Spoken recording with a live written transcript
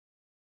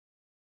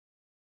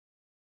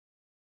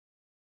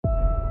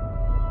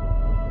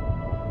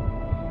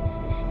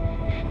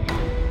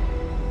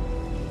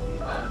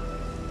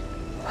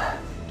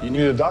You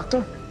need a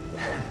doctor?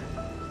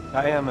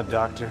 I am a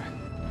doctor.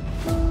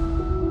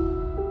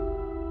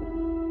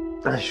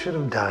 I should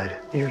have died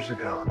years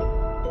ago.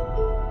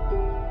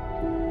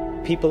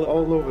 People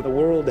all over the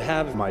world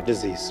have my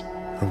disease.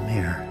 I'm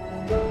here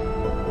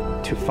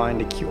to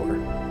find a cure.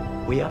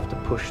 We have to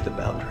push the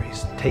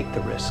boundaries, take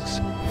the risks.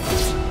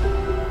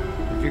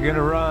 If you're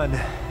gonna run,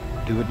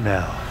 do it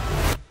now.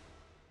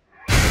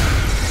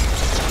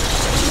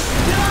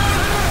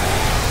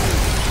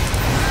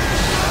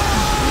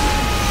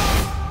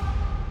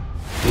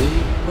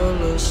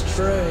 People are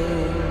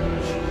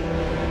strange.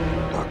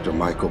 Dr.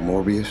 Michael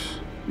Morbius,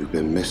 you've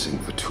been missing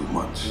for 2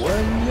 months.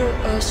 When you're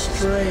a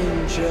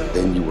stranger,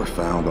 Then you were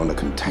found on a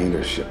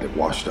container ship that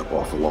washed up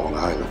off of Long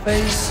Island.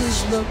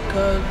 faces look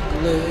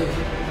ugly.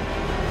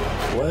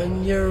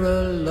 When you're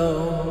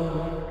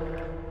alone,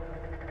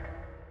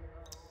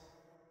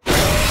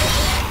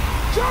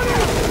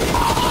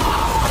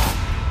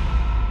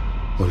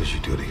 What did you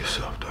do to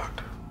yourself,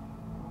 Doctor?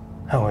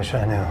 I wish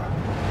I knew.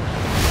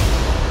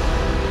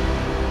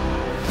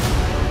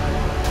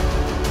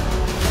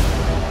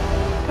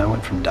 I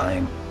went from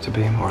dying to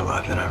being more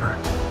alive than ever.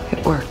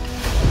 It worked.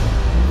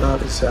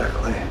 Not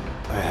exactly.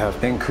 I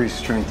have increased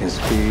strength and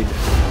speed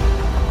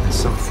and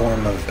some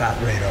form of bat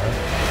radar.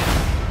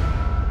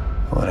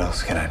 What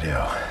else can I do?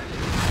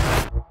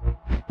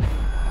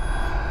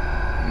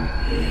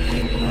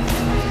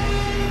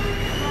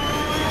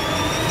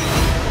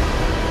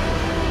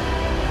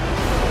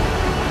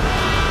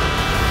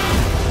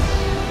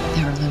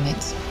 There are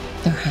limits.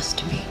 There has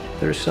to be.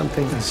 There's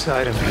something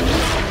inside of me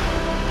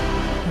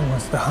that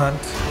wants to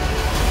hunt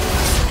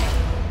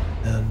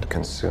and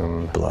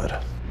consume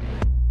blood.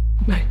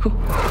 Michael.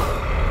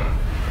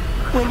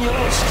 when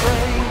you're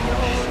strange,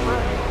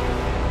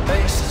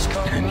 faces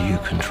come And you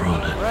control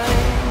it.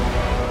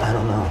 I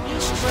don't know.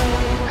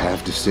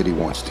 Half the city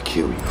wants to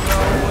kill you.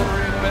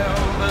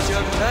 remembers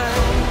your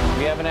name.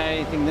 We haven't had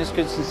anything this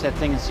good since that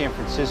thing in San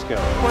Francisco.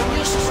 When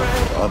you're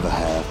strange, The other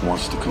half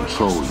wants to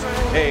control you.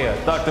 Hey,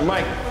 Dr.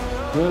 Mike,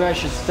 you and I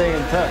should stay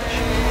in touch.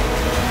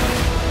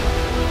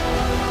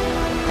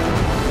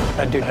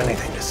 I'd do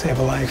anything to save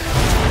a life.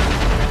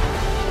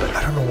 But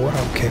I don't know what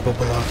I'm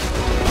capable of.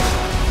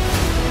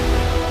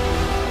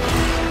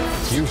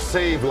 You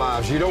save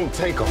lives, you don't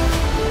take them.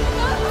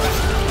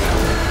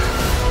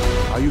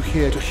 Are you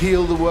here to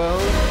heal the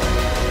world?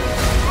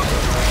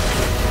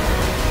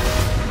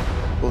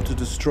 Or to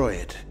destroy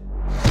it?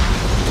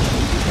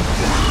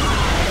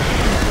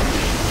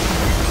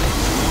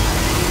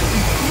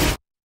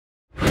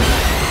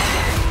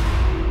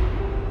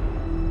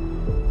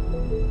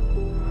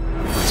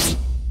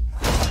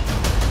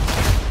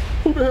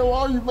 Who the hell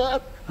are you, man?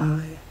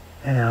 I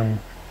am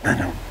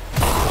Venom.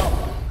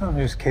 I'm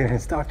just kidding.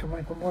 It's Dr.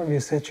 Michael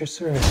Morbius at your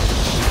service.